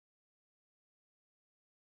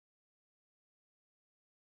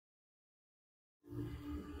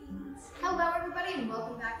Hello everybody and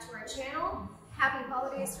welcome back to our channel. Happy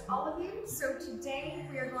holidays to all of you. So today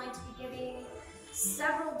we are going to be giving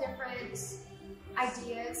several different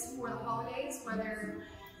ideas for the holidays, whether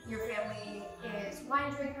your family is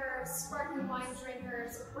wine drinkers, sparkling wine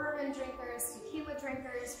drinkers, bourbon drinkers, tequila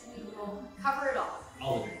drinkers. We will cover it all.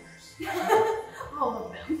 All the drinkers. All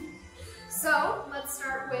of them. So let's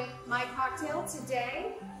start with my cocktail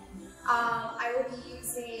today. I will be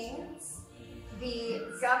using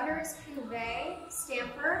the Governor's Cuvee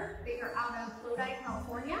Stanford. They are out of Hooray,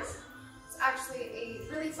 California. It's actually a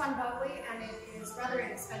really fun bubbly and it is rather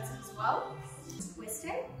inexpensive as well. Just twist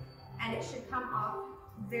it and it should come off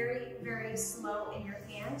very, very slow in your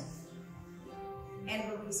hand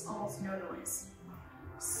and release almost no noise.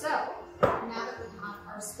 So now that we have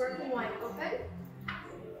our sparkling wine open,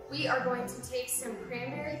 we are going to take some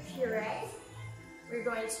cranberry puree. We're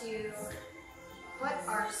going to put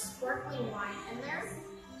our sparkling wine in there.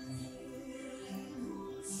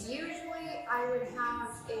 Usually I would have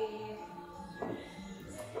a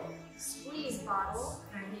squeeze bottle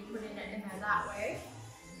and I'd be putting it in there that way,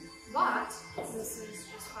 but this is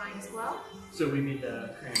just fine as well. So we made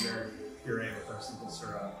the cranberry puree with our simple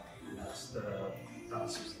syrup, and that's the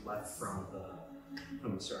just left from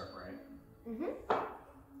the syrup, right? Mm-hmm.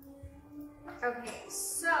 Okay,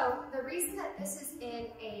 so the reason that this is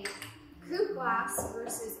in a coupe glass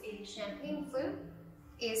versus a champagne flute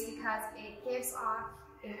is because it gives off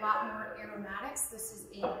a lot more aromatics. This is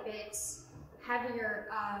a bit heavier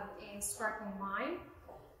of a sparkling wine,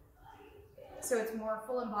 so it's more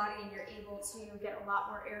full in body and you're able to get a lot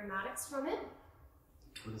more aromatics from it.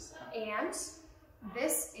 What is that? And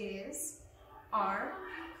this is our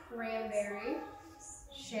cranberry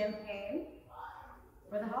champagne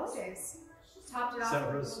for the holidays. Topped it off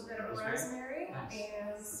with a little bit of rosemary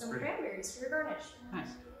and some cranberries for your garnish.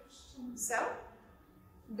 Nice. So,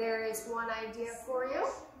 there is one idea for you.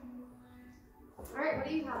 All right, what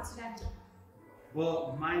do you have today?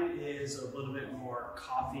 Well, mine is a little bit more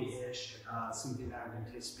coffee-ish, something that I would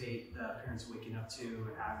anticipate the parents waking up to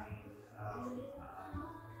and having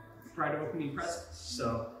prior to opening presents.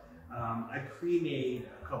 So I pre-made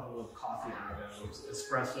a couple of coffee items: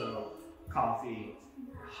 espresso, coffee,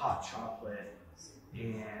 hot chocolate,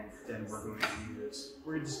 and then we're just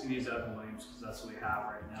going to use Evan Williams because that's what we have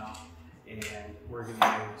right now, and we're going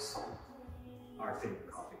to use our favorite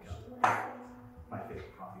coffee cup, my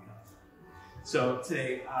favorite coffee cup. So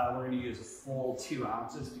today we're going to use a full 2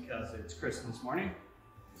 ounces because it's Christmas morning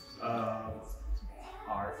of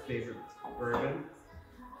our favorite bourbon,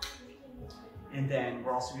 and then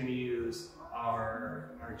we're also going to use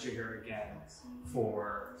our jigger again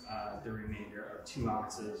for the remainder of 2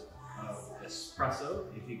 ounces of espresso,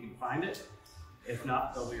 if you can find it. If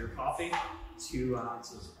not, double your coffee. 2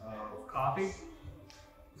 ounces of coffee.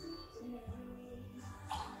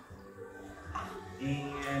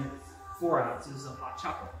 And 4 ounces of hot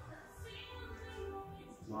chocolate.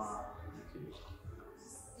 1,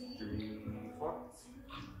 2, 3, 4.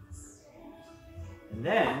 And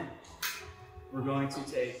then we're going to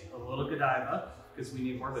take a little Godiva because we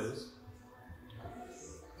need more booze.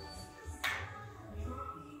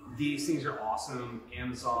 These things are awesome.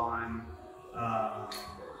 Amazon,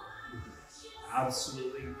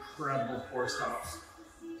 absolutely incredible pour stops.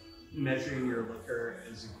 Measuring your liquor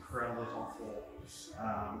is incredibly helpful.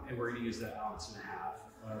 And we're going to use that 1.5 ounces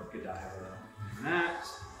of Godiva in that.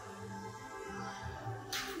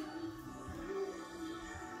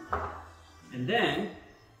 And then,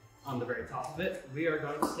 on the very top of it, we are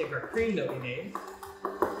going to take our cream that we made.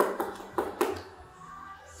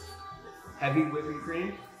 Heavy whipping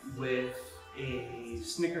cream with a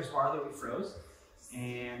Snickers bar that we froze,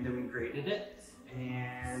 and then we grated it,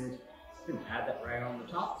 and we're going to add that right on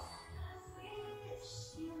the top.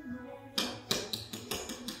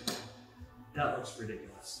 That looks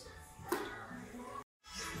ridiculous.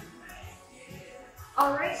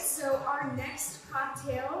 All right, so our next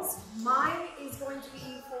cocktails, mine is going to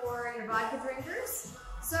be for your vodka drinkers.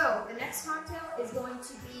 So the next cocktail is going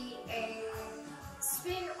to be a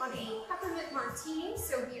spin on a peppermint martini.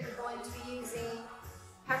 So we are going to be using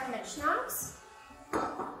peppermint schnapps.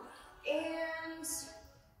 And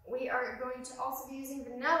we are going to also be using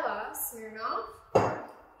vanilla Smirnoff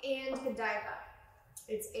and Godiva.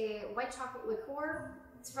 It's a white chocolate liqueur.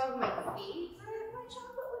 It's probably my favorite white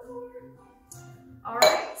chocolate liqueur. All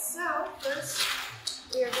right, so first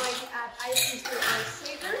we are going to add ice into our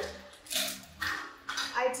shaker.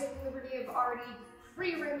 I took the liberty of already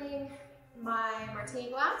pre-rimming my martini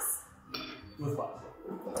glass. With what?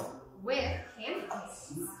 With candy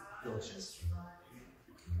canes. Delicious.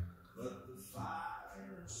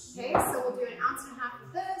 Okay, so we'll do 1.5 ounces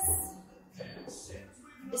of this.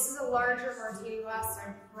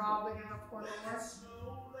 probably gonna have pour more.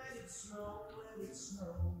 So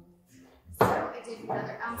I did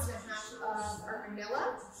another ounce and a half of our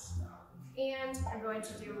vanilla, and I'm going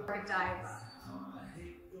to do Godiva.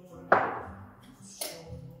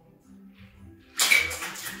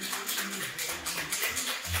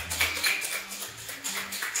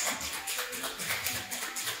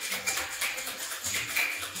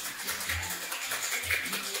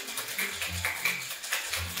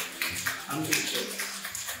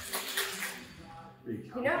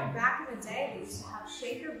 You know, back in the day, they used to have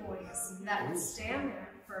shaker boys that would stand there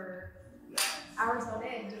for hours on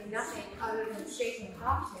end doing nothing other than shaking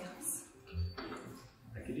cocktails.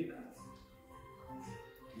 I could do that.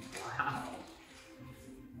 Wow.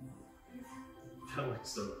 That looks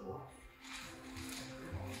so cool.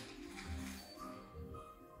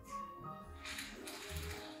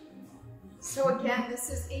 So again, this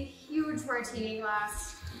is a huge martini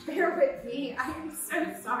glass. Bear with me, I am so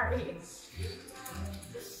sorry.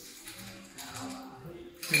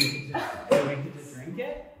 Do we get to drink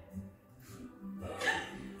it?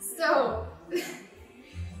 So,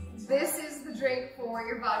 this is the drink for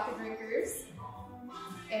your vodka drinkers.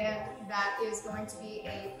 And that is going to be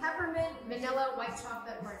a peppermint vanilla white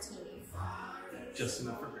chocolate martini. Just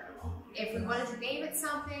enough for grandma. If we wanted to name it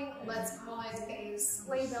something, let's call it a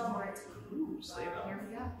sleigh bell martini. Ooh, sleigh bell. Here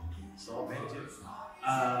we go. It's all big too.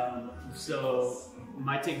 So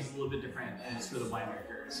my take is a little bit different, and it's for the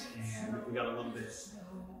winemakers. And we got a little bit,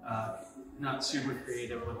 not super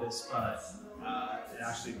creative with this, but it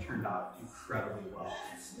actually turned out incredibly well.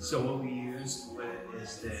 So what we used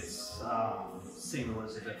is this St.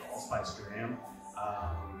 Elizabeth allspice dram,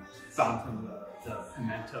 found from the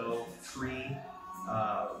pimento tree,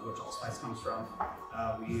 which allspice comes from.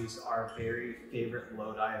 We used our very favorite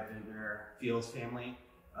Lodi Vintner Fields family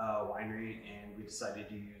winery, and we decided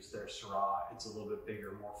to use their Syrah. It's a little bit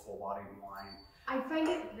bigger, more full-bodied wine. I find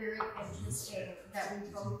it very interesting that we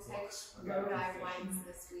both picked Lodi wines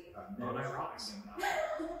this week. Lodi rocks.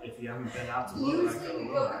 If you haven't been out to Lodi, usually we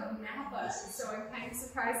go to Napa, so I'm kind of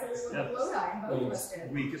surprised that we went to Lodi and both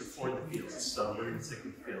listed. We could afford the fields, so we're going to stick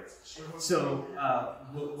with the fields. So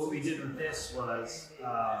what we did with this was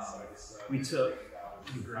we took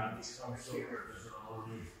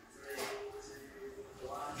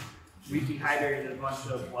we dehydrated a bunch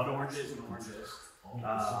of blood oranges and oranges,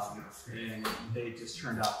 and they just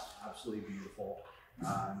turned out absolutely beautiful.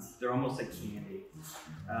 They're almost like candy.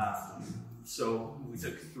 So we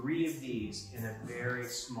took 3 of these in a very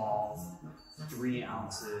small 3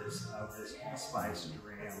 ounces of this allspice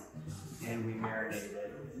dram, and we macerated,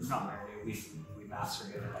 I guess that's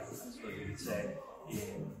what you could say,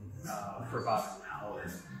 for about an hour.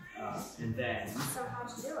 And then. So how'd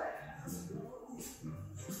you do it?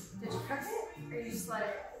 Did you cook it, or you just let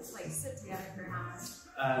it sit together for an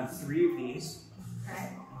hour? 3 of these. Okay.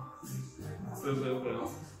 Boom, boom, boom.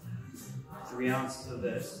 3 ounces of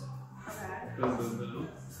this. Okay. Boom, boom, boom.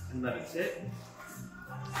 And let it sit.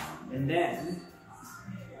 And then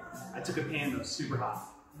I took a pan that was super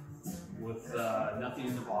hot with nothing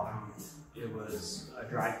in the bottom. It was a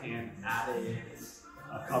dry pan, added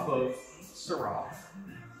a cup of Syrah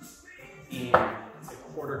and a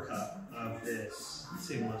 1/4 cup of this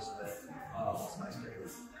St. Elizabeth allspice dram.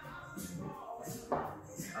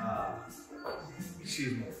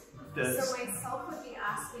 Excuse me. So myself would be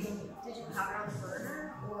asking, did you have it on the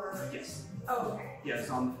burner or? Yes. Oh, okay. Yeah, it's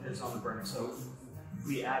on the burner. So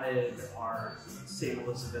we added our St.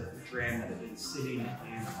 Elizabeth dram that had been sitting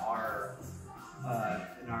in our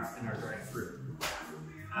dried fruit.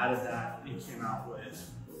 Added that and came out with,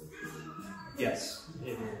 yes,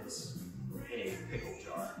 it is a pickle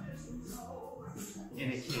jar.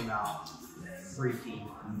 And it came out freaking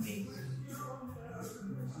amazing.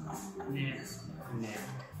 Nah.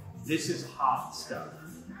 This is hot stuff.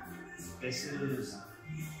 This is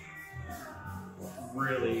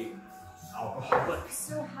really alcoholic.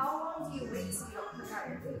 So how long do you wait so you don't cook out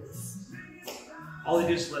your booze? All I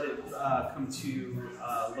do is let it come to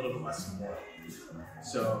a little bit less than boil.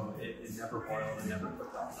 So it never boiled, it never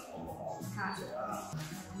cooked off the alcohol. Gotcha.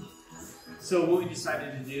 So what we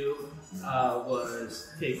decided to do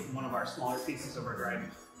was take one of our smaller pieces of our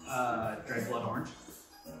dried blood orange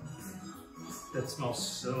that smells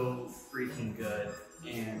so freaking good,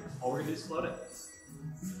 and all we're gonna do is float it.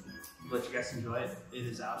 Let you guys enjoy it. It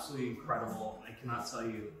is absolutely incredible. I cannot tell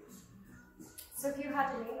you. So if you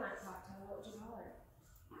had to name that cocktail, what would you call it?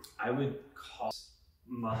 I would call it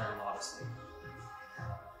mother-in-law sleep.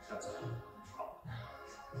 That's what I would call it.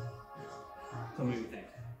 Tell me what you think.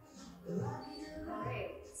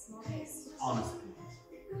 Alright, small taste. Honestly.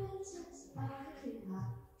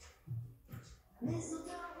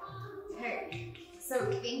 So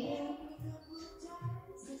thinking,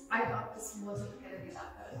 I thought this wasn't going to be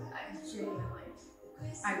that good. I'm genuinely.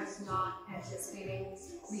 I was not anticipating.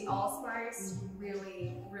 The allspice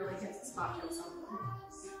really, really hits the spot on something.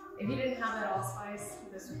 If you didn't have that allspice,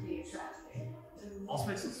 this would be a tragedy.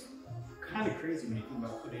 Allspice is kind of crazy when you think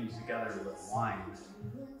about putting it together with wine,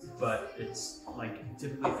 but it's like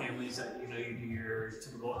typically families that you do your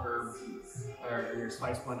typical herb or your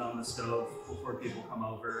spice blend on the stove before people come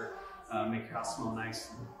over, make your house smell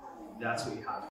nice. That's what you have